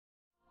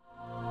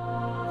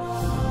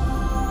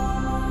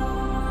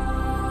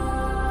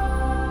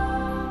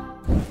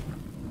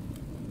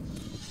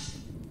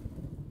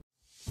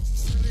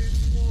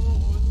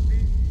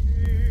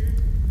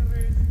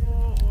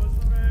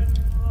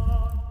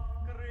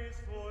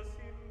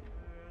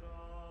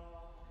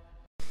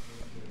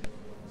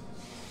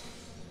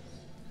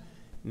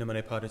In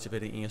nomine Patris et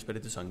Filii et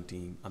Spiritus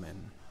Sancti.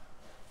 Amen.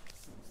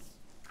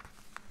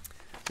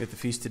 We have the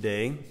feast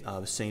today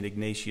of St.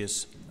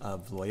 Ignatius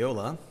of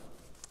Loyola,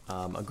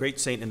 a great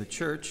saint in the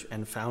church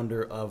and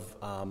founder of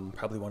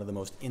probably one of the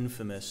most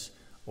infamous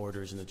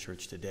orders in the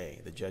church today,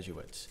 the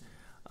Jesuits.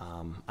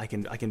 I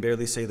can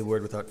barely say the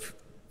word without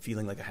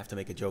feeling like I have to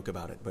make a joke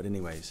about it, but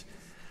anyways.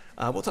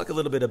 We'll talk a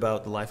little bit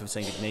about the life of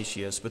St.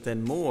 Ignatius, but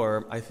then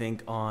more, I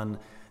think, on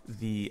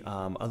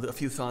a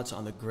few thoughts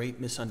on the great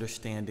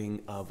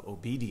misunderstanding of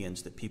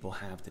obedience that people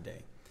have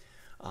today.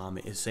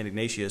 Is St.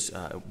 Ignatius,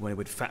 when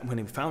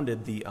he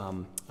founded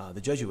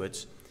the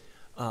Jesuits,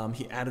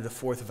 he added a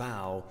fourth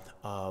vow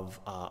of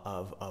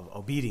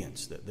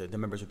obedience. The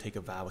members would take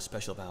a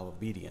special vow of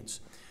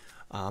obedience.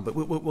 But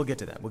we'll get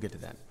to that. We'll get to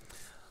that.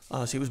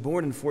 So he was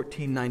born in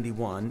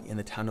 1491 in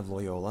the town of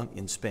Loyola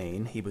in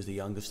Spain. He was the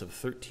youngest of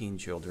 13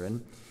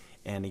 children,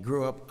 and he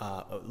grew up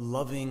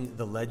loving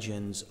the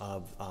legends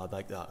of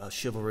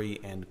chivalry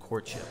and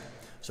courtship.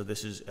 So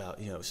this is,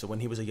 so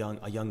when he was a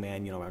young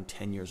man, around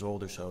 10 years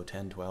old or so,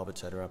 10, 12,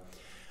 etc.,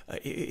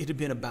 it had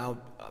been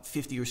about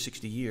 50 or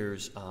 60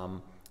 years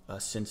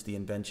since the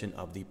invention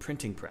of the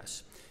printing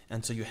press.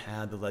 And so you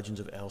had the legends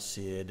of El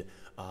Cid,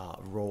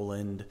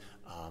 Roland,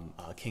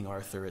 King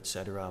Arthur,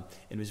 etc.,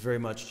 and was very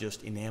much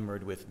just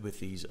enamored with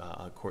these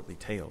courtly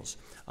tales.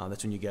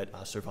 That's when you get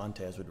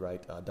Cervantes would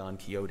write Don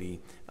Quixote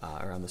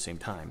around the same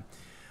time.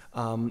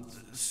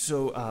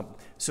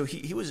 So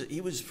he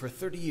was for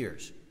 30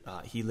 years.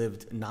 He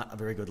lived not a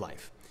very good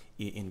life.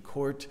 In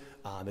court,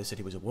 they said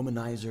he was a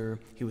womanizer,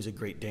 he was a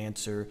great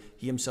dancer.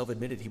 He himself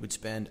admitted he would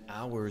spend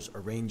hours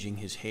arranging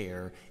his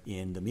hair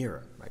in the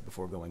mirror right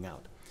before going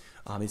out.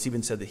 It's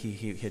even said that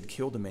he had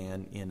killed a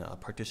man in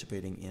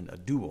participating in a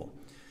duel.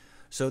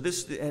 So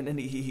this, and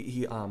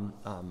he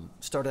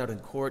started out in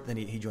court, then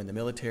he joined the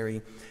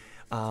military.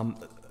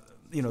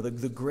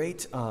 The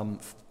great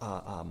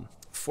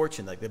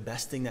fortune, like the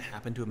best thing that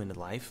happened to him in his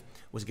life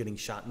was getting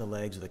shot in the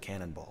legs with a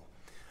cannonball.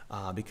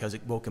 Because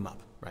it woke him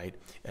up, right?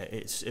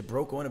 It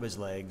broke one of his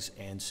legs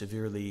and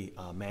severely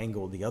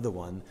mangled the other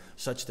one,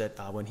 such that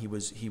when he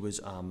was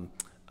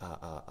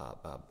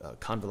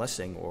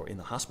convalescing or in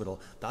the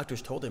hospital,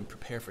 doctors told him,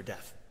 prepare for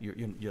death.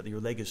 Your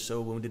leg is so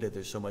wounded that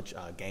there's so much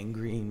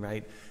gangrene,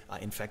 right?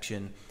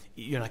 Infection,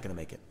 you're not going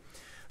to make it.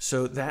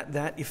 So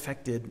that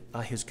affected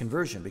his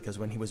conversion, because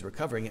when he was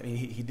recovering, I mean,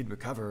 he did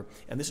recover,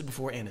 and this is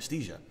before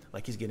anesthesia.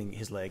 Like, he's getting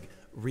his leg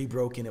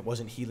rebroken, it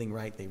wasn't healing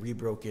right, they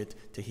rebroke it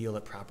to heal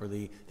it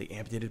properly, they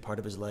amputated part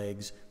of his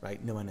legs,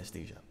 right, no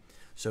anesthesia.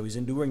 So he's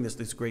enduring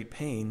this great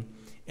pain,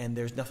 and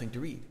there's nothing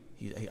to read.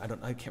 I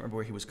can't remember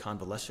where he was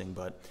convalescing,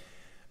 but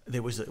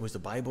it was the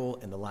Bible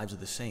and the lives of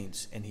the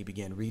saints, and he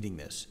began reading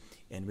this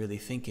and really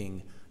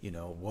thinking,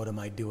 what am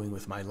I doing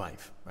with my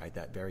life, right,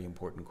 that very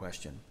important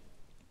question.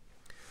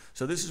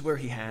 So this is where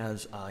he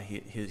has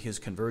his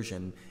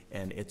conversion,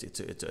 and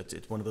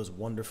it's one of those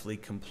wonderfully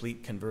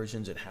complete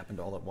conversions. It happened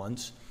all at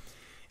once.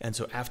 And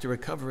so after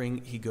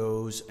recovering, he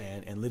goes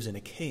and lives in a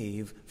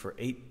cave for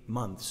 8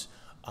 months,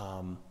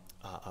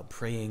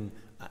 praying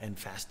and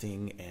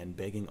fasting and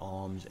begging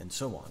alms and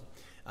so on.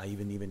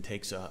 Even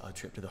takes a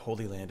trip to the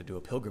Holy Land to do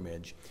a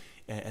pilgrimage.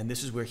 And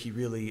this is where he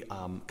really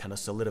kind of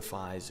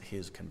solidifies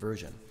his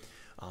conversion.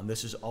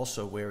 This is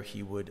also where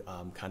he would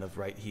kind of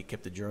write, he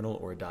kept a journal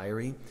or a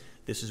diary.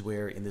 This is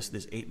where in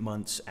this 8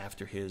 months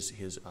after his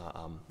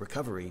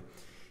recovery,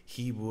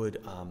 he would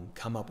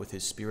come up with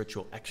his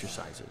spiritual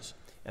exercises.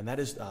 And that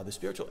is the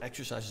spiritual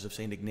exercises of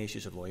St.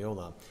 Ignatius of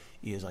Loyola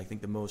is, I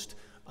think, the most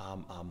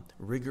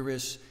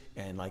rigorous,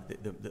 and like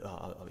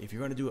if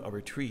you're going to do a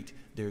retreat,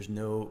 there's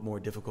no more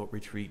difficult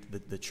retreat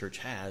that the church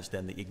has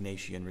than the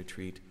Ignatian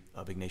retreat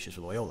of Ignatius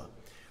of Loyola.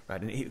 Right,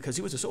 and because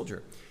he was a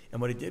soldier,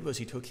 and what he did was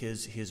he took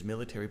his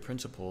military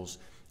principles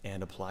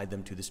and applied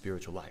them to the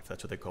spiritual life.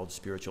 That's what they're called,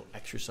 spiritual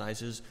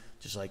exercises.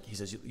 Just like he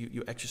says,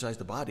 you exercise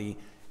the body,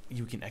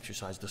 you can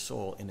exercise the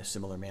soul in a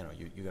similar manner.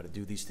 You got to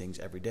do these things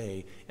every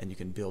day, and you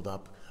can build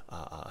up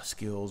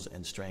skills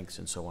and strengths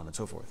and so on and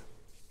so forth.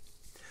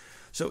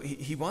 So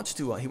he wants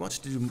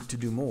to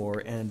do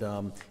more,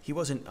 and he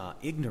wasn't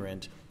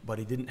ignorant, but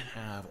he didn't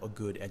have a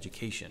good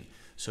education.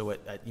 So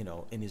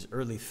in his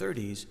early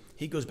 30s,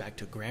 he goes back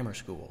to grammar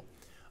school.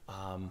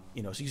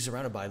 So he's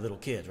surrounded by little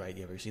kids, right?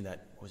 You ever seen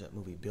that? What was that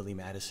movie, Billy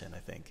Madison, I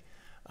think?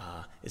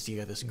 You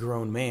got this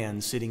grown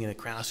man sitting in a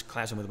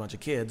classroom with a bunch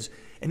of kids,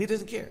 and he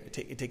doesn't care.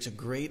 It takes a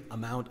great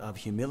amount of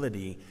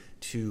humility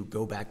to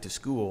go back to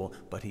school,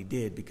 but he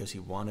did because he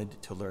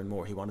wanted to learn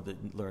more. He wanted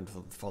to learn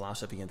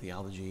philosophy and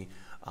theology,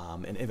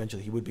 and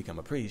eventually he would become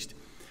a priest.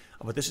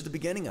 But this is the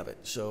beginning of it.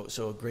 So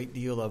a great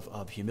deal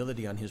of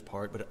humility on his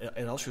part, but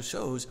it also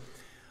shows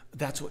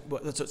that's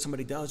what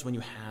somebody does when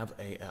you have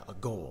a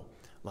goal.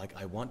 Like,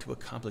 I want to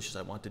accomplish this,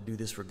 I want to do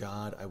this for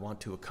God, I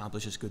want to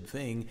accomplish this good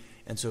thing,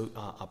 and so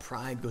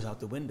pride goes out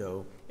the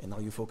window, and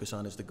all you focus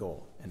on is the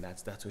goal, and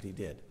that's what he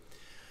did.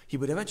 He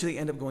would eventually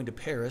end up going to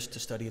Paris to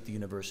study at the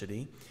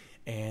university,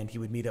 And he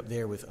would meet up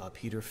there with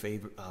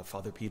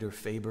Father Peter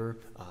Faber,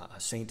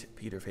 Saint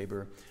Peter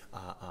Faber,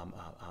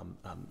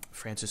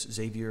 Francis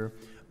Xavier,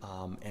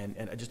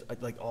 and just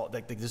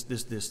like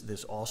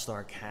this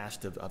all-star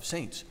cast of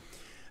saints.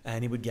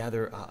 And he would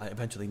gather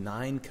eventually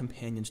 9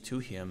 companions to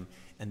him,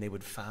 and they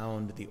would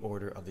found the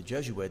order of the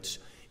Jesuits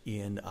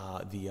in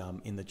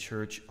the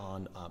church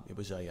on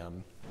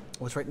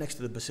it's right next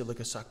to the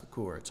Basilica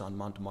Sacré-Cœur. It's on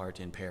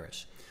Montmartre in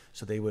Paris.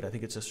 So they would, I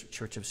think it's a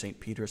Church of Saint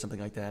Peter or something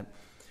like that.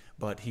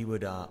 But he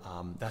would, that's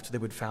where they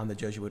would found the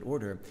Jesuit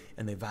order,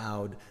 and they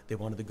vowed they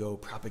wanted to go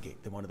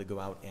propagate. They wanted to go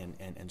out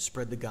and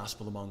spread the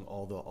gospel among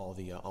all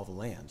the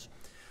lands.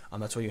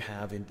 That's what you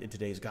have in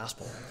today's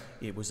gospel.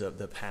 It was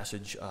the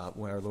passage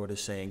where our Lord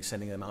is saying,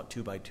 sending them out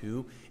 2 by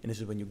 2. And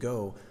this is when you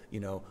go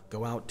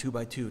out 2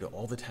 by 2 to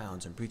all the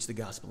towns and preach the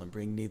gospel and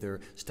bring neither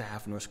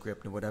staff nor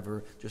script nor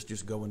whatever.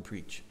 Just go and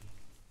preach.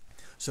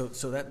 So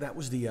that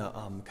was the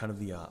kind of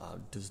the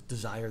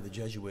desire of the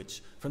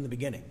Jesuits from the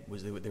beginning.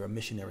 Was they were a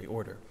missionary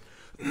order.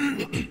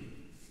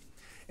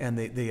 And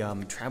they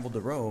traveled to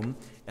Rome,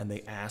 and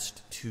they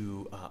asked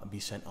to be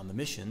sent on the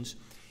missions.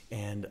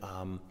 And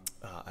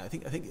I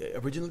think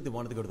originally they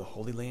wanted to go to the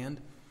Holy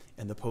Land,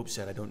 and the Pope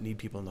said, "I don't need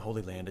people in the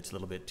Holy Land. It's a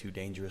little bit too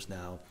dangerous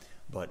now.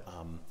 But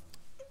I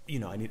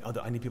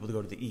need people to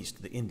go to the East,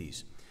 to the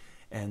Indies."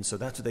 And so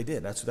that's what they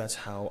did. That's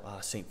how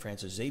Saint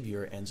Francis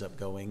Xavier ends up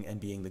going and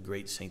being the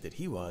great saint that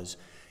he was.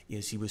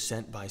 Is he was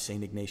sent by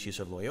Saint Ignatius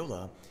of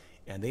Loyola,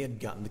 and they had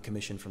gotten the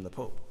commission from the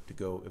Pope to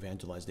go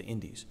evangelize the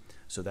Indies.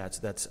 So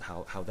that's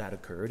how that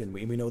occurred, and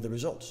we know the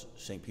results.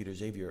 Saint Peter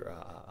Xavier,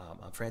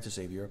 Francis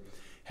Xavier,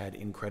 had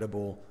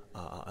incredible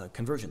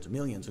conversions.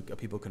 Millions of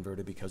people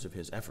converted because of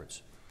his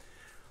efforts.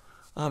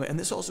 And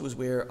this also is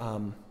where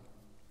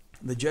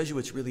the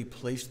Jesuits really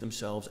placed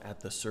themselves at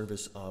the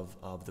service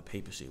of the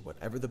papacy.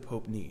 Whatever the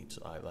Pope needs,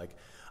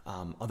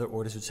 other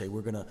orders would say,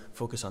 we're going to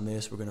focus on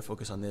this, we're going to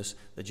focus on this.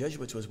 The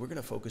Jesuits was, we're going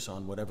to focus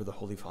on whatever the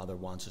Holy Father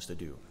wants us to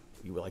do.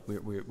 We're at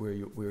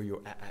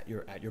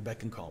your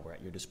beck and call, we're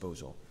at your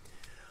disposal.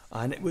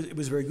 And it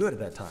was very good at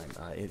that time.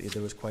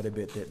 There was quite a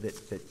bit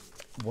that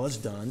was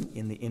done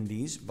in the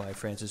Indies by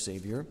Francis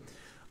Xavier.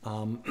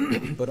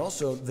 But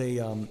also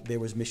there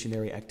was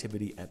missionary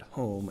activity at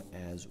home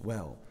as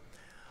well.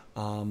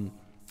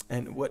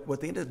 And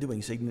what they ended up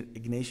doing, St.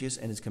 Ignatius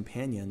and his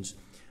companions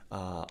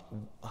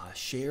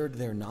shared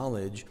their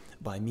knowledge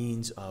by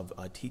means of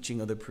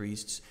teaching other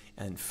priests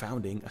and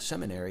founding a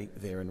seminary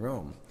there in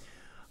Rome.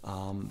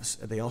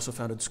 They also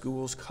founded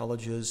schools,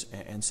 colleges,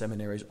 and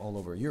seminaries all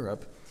over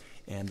Europe.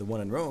 And the one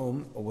in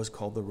Rome was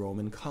called the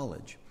Roman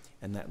College.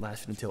 And that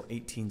lasted until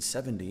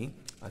 1870,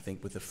 I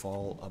think, with the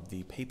fall of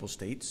the Papal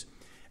States.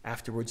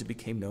 Afterwards, it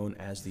became known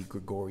as the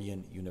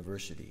Gregorian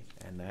University,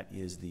 and that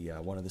is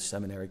one of the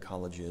seminary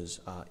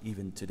colleges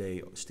even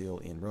today still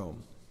in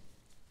Rome.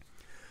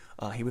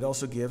 He would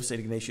also St.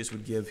 Ignatius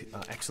would give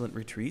excellent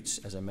retreats,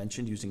 as I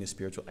mentioned, using his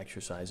spiritual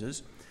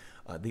exercises.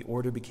 The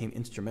order became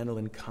instrumental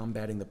in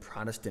combating the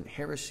Protestant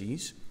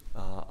heresies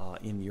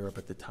in Europe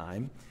at the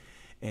time,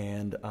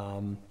 and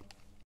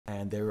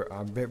there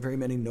are very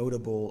many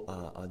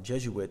notable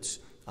Jesuits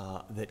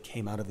that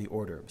came out of the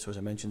order. So as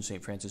I mentioned,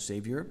 St. Francis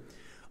Xavier.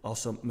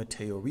 Also,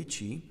 Matteo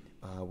Ricci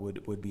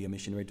would be a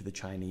missionary to the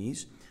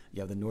Chinese.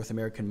 You have the North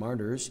American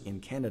martyrs in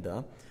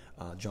Canada,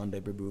 John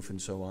de Brebeuf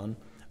and so on,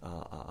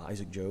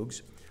 Isaac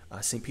Jogues.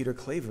 St. Peter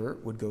Claver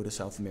would go to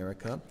South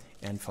America,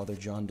 and Father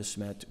John de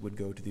Smet would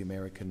go to the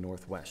American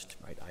Northwest,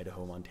 right,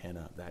 Idaho,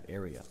 Montana, that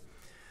area.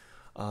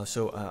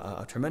 So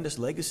a tremendous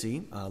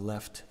legacy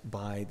left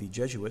by the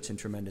Jesuits in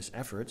tremendous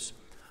efforts.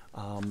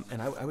 And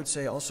I would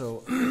say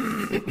also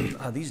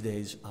these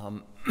days,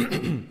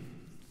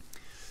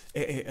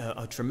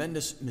 a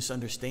tremendous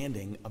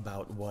misunderstanding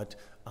about what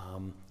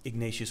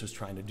Ignatius was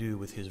trying to do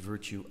with his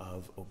virtue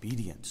of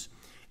obedience.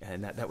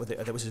 And that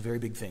was a very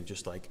big thing,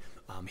 just like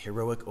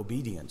heroic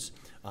obedience.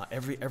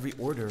 Every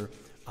order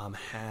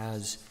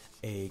has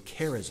a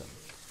charism.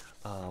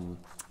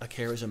 A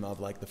charism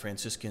of, like, the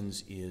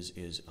Franciscans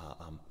is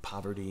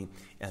poverty,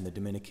 and the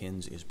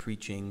Dominicans is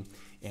preaching,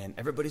 and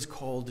everybody's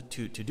called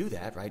to do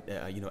that, right?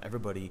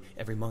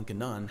 Every monk and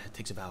nun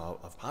takes a vow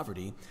of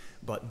poverty,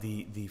 but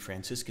the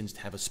Franciscans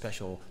have a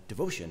special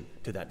devotion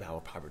to that vow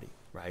of poverty,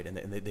 right? And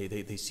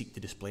they seek to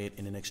display it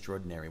in an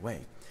extraordinary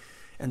way.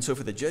 And so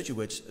for the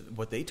Jesuits,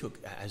 what they took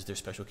as their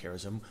special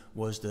charism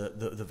was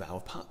the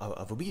vow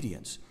of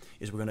obedience.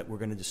 Is we're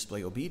gonna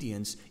display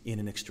obedience in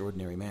an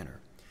extraordinary manner.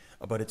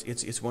 But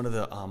it's one of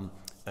the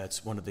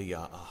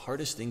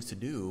hardest things to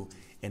do,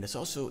 and it's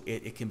also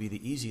it can be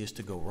the easiest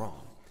to go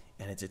wrong.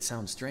 And it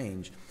sounds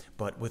strange,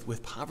 but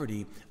with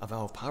poverty, a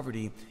vow of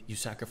poverty, you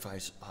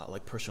sacrifice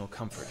like personal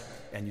comfort,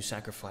 and you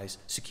sacrifice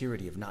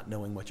security of not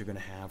knowing what you're going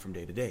to have from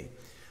day to day.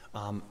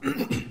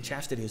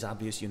 Chastity is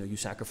obvious. You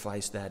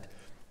sacrifice that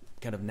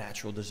kind of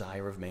natural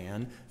desire of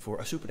man for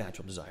a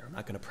supernatural desire. I'm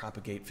not going to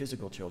propagate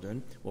physical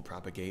children. We'll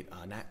propagate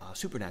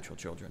supernatural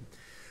children.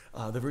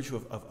 The virtue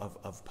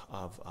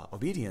of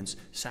obedience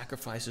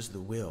sacrifices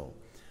the will.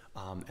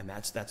 And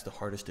that's the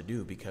hardest to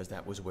do, because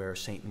that was where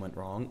Satan went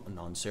wrong,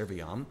 non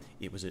serviam.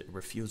 It was a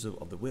refusal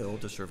of the will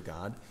to serve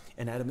God.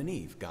 And Adam and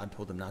Eve, God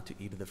told them not to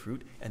eat of the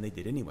fruit, and they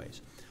did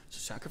anyways. So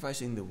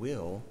sacrificing the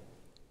will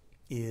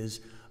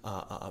is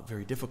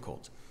very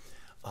difficult.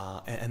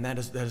 And that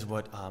is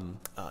what,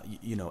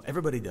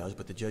 everybody does,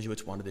 but the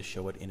Jesuits wanted to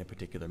show it in a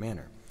particular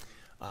manner.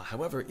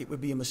 However, it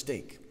would be a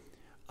mistake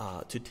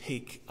to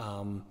take,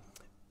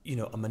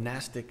 a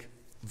monastic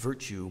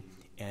virtue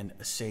and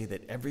say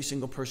that every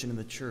single person in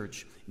the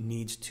church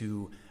needs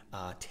to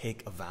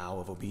take a vow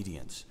of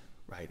obedience,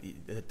 right?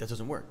 That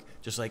doesn't work.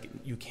 Just like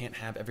you can't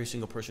have every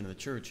single person in the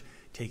church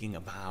taking a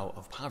vow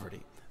of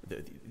poverty.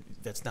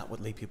 That's not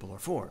what lay people are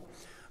for.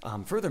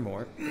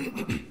 Furthermore,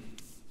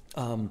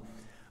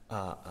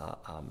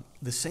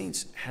 the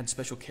saints had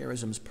special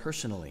charisms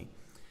personally.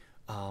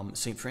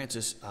 Saint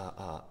Francis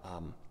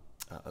of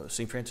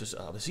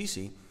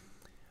Assisi,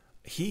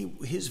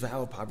 his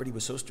vow of poverty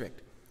was so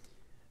strict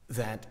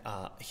that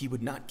he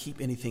would not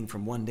keep anything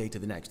from one day to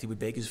the next. He would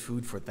beg his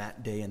food for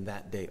that day and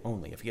that day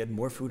only. If he had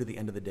more food at the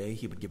end of the day,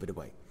 he would give it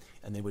away,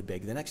 and then would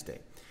beg the next day.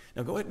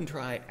 Now go ahead and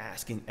try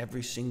asking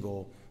every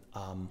single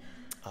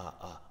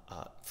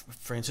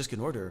Franciscan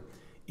order,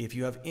 if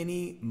you have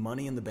any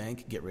money in the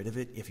bank, get rid of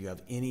it. If you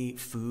have any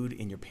food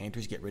in your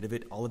pantries, get rid of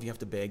it. All of you have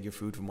to beg your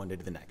food from one day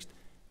to the next.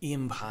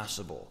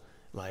 Impossible.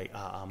 Like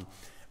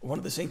one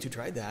of the saints who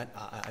tried that,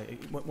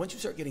 once you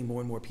start getting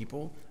more and more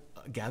people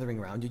gathering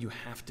around you,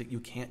 you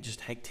can't just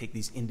take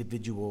these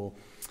individual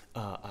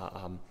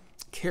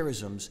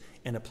charisms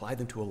and apply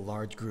them to a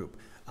large group.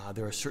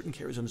 There are certain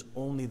charisms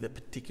only that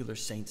particular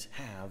saints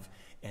have,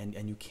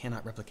 and you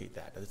cannot replicate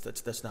that.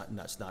 That's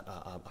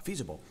not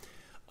feasible.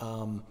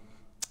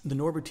 The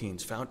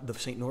Norbertines,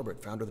 Saint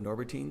Norbert, founder of the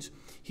Norbertines,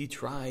 he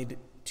tried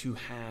to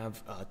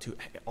have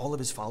all of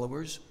his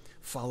followers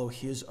follow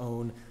his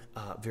own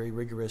very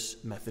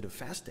rigorous method of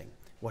fasting.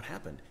 What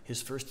happened?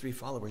 His first 3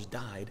 followers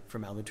died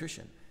from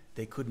malnutrition.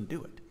 They couldn't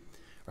do it,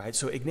 right?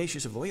 So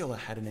Ignatius of Loyola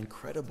had an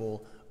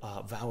incredible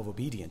vow of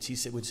obedience. He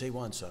would say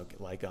once,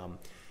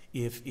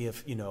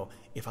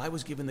 if I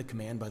was given the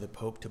command by the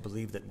Pope to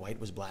believe that white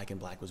was black and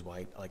black was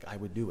white, like I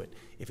would do it.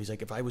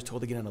 If I was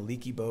told to get on a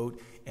leaky boat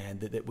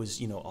and that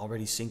was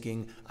already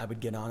sinking, I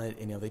would get on it.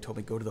 And they told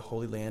me go to the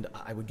Holy Land,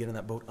 I would get on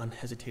that boat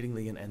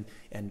unhesitatingly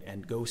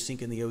and go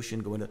sink in the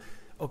ocean, go into.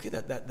 Okay,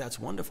 that's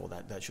wonderful.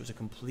 That shows a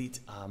complete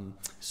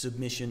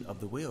submission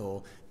of the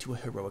will to a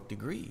heroic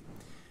degree.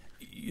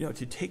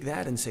 To take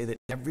that and say that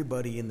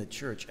everybody in the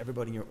church,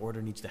 everybody in your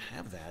order needs to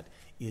have that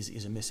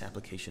is a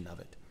misapplication of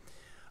it.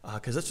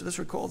 Because let's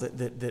recall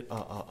that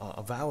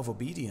a vow of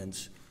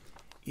obedience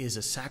is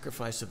a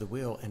sacrifice of the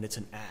will, and it's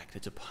an act.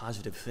 It's a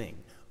positive thing.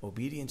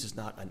 Obedience is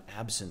not an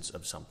absence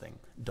of something.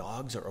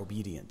 Dogs are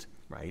obedient,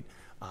 right?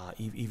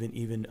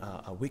 Even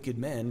wicked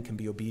men can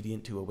be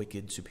obedient to a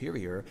wicked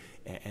superior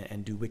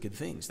and do wicked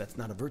things. That's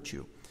not a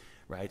virtue,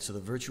 right? So the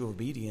virtue of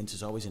obedience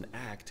is always an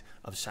act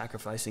of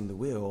sacrificing the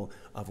will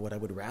of what I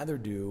would rather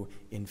do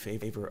in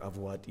favor of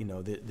what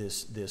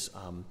this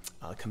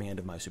command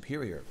of my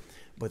superior.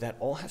 But that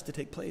all has to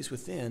take place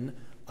within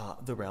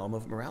the realm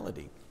of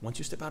morality. Once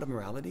you step out of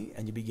morality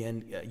and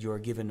you are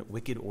given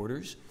wicked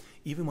orders,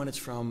 even when it's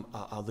from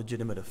a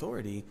legitimate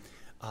authority,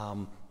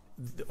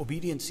 the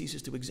obedience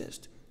ceases to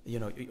exist.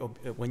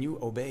 When you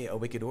obey a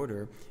wicked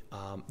order,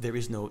 there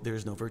is no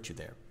virtue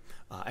there.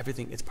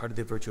 Everything, it's part of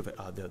the virtue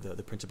of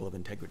the principle of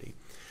integrity.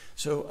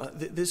 So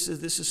this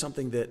is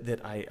something that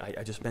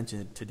I just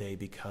mentioned today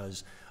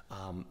because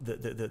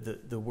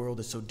the world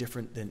is so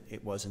different than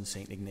it was in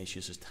St.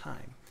 Ignatius's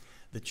time.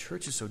 The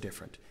church is so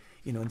different.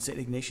 In St.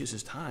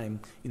 Ignatius's time,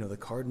 the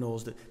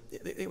cardinals,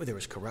 there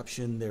was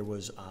corruption, there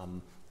was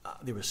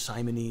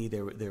simony,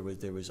 there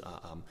was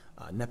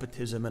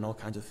nepotism and all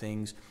kinds of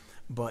things.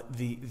 But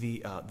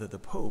the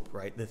Pope,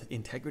 right, the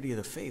integrity of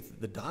the faith,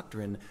 the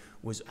doctrine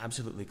was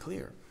absolutely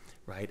clear,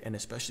 right? And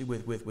especially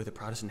with the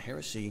Protestant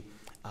heresy,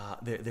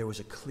 there was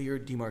a clear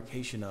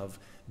demarcation of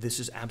this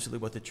is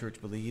absolutely what the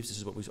church believes, this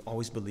is what we've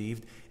always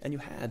believed. And you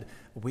had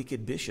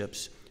wicked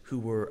bishops who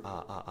were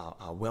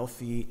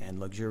wealthy and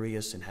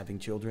luxurious and having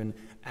children,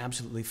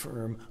 absolutely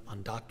firm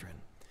on doctrine.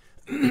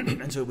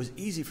 And so it was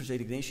easy for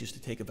St. Ignatius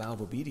to take a vow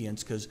of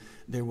obedience because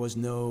there was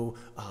no,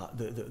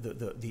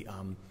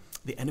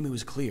 the enemy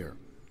was clear,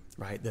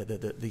 right?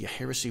 The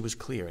heresy was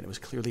clear, and it was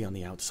clearly on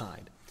the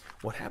outside.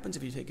 What happens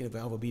if you're taking a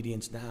vow of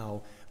obedience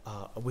now,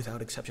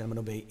 without exception, I'm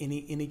going to obey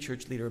any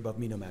church leader above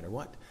me no matter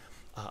what?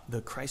 The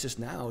crisis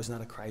now is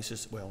not a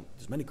crisis, well,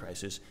 there's many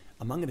crises.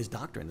 Among it is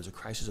doctrine. There's a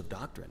crisis of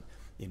doctrine.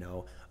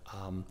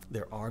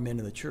 There are men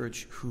in the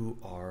church who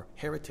are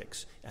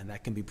heretics, and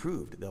that can be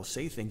proved. They'll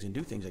say things and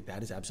do things like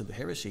that is absolute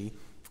heresy,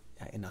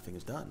 and nothing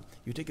is done.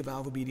 You take a vow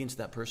of obedience to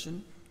that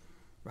person,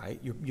 right?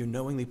 You're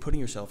knowingly putting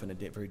yourself in a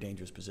very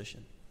dangerous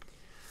position.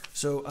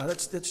 So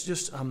that's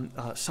just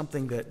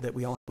something that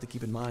we all have to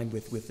keep in mind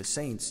with the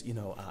saints,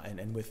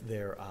 and with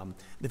their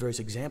the various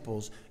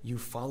examples. You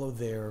follow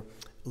their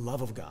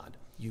love of God.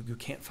 You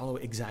can't follow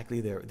exactly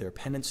their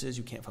penances.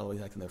 You can't follow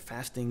exactly their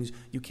fastings.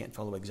 You can't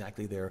follow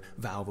exactly their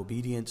vow of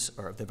obedience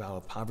or their vow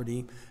of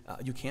poverty.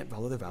 You can't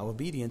follow their vow of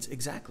obedience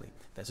exactly.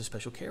 That's a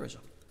special charism.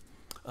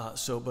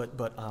 So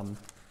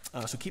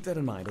keep that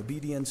in mind.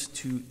 Obedience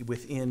to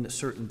within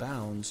certain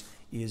bounds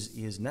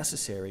is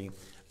necessary,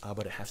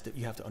 but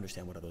you have to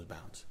understand what are those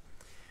bounds.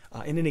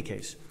 In any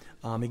case,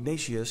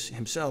 Ignatius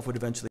himself would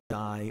eventually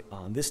die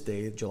on this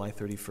day, July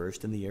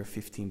 31st, in the year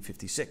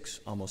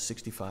 1556, almost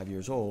 65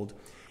 years old.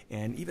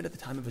 And even at the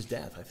time of his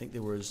death, I think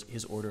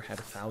his order had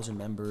 1,000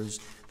 members.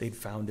 They'd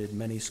founded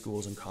many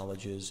schools and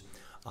colleges,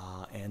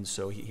 and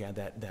so he had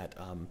that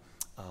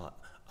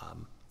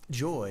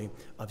joy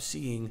of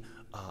seeing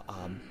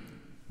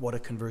what a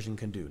conversion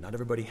can do. Not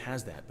everybody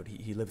has that, but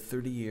he lived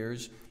 30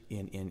 years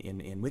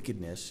in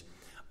wickedness,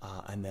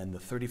 and then the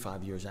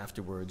 35 years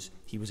afterwards,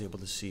 he was able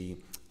to see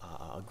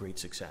a great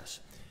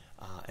success.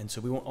 And so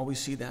we won't always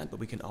see that,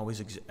 but we can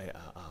always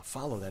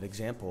follow that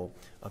example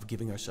of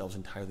giving ourselves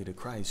entirely to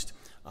Christ,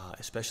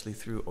 especially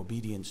through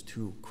obedience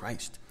to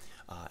Christ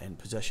and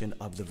possession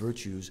of the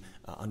virtues,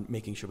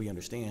 making sure we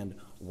understand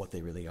what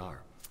they really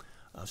are.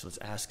 So let's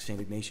ask St.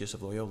 Ignatius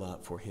of Loyola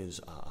for his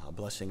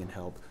blessing and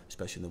help,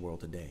 especially in the world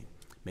today.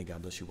 May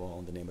God bless you all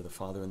in the name of the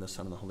Father, and the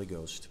Son, and the Holy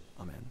Ghost.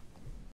 Amen.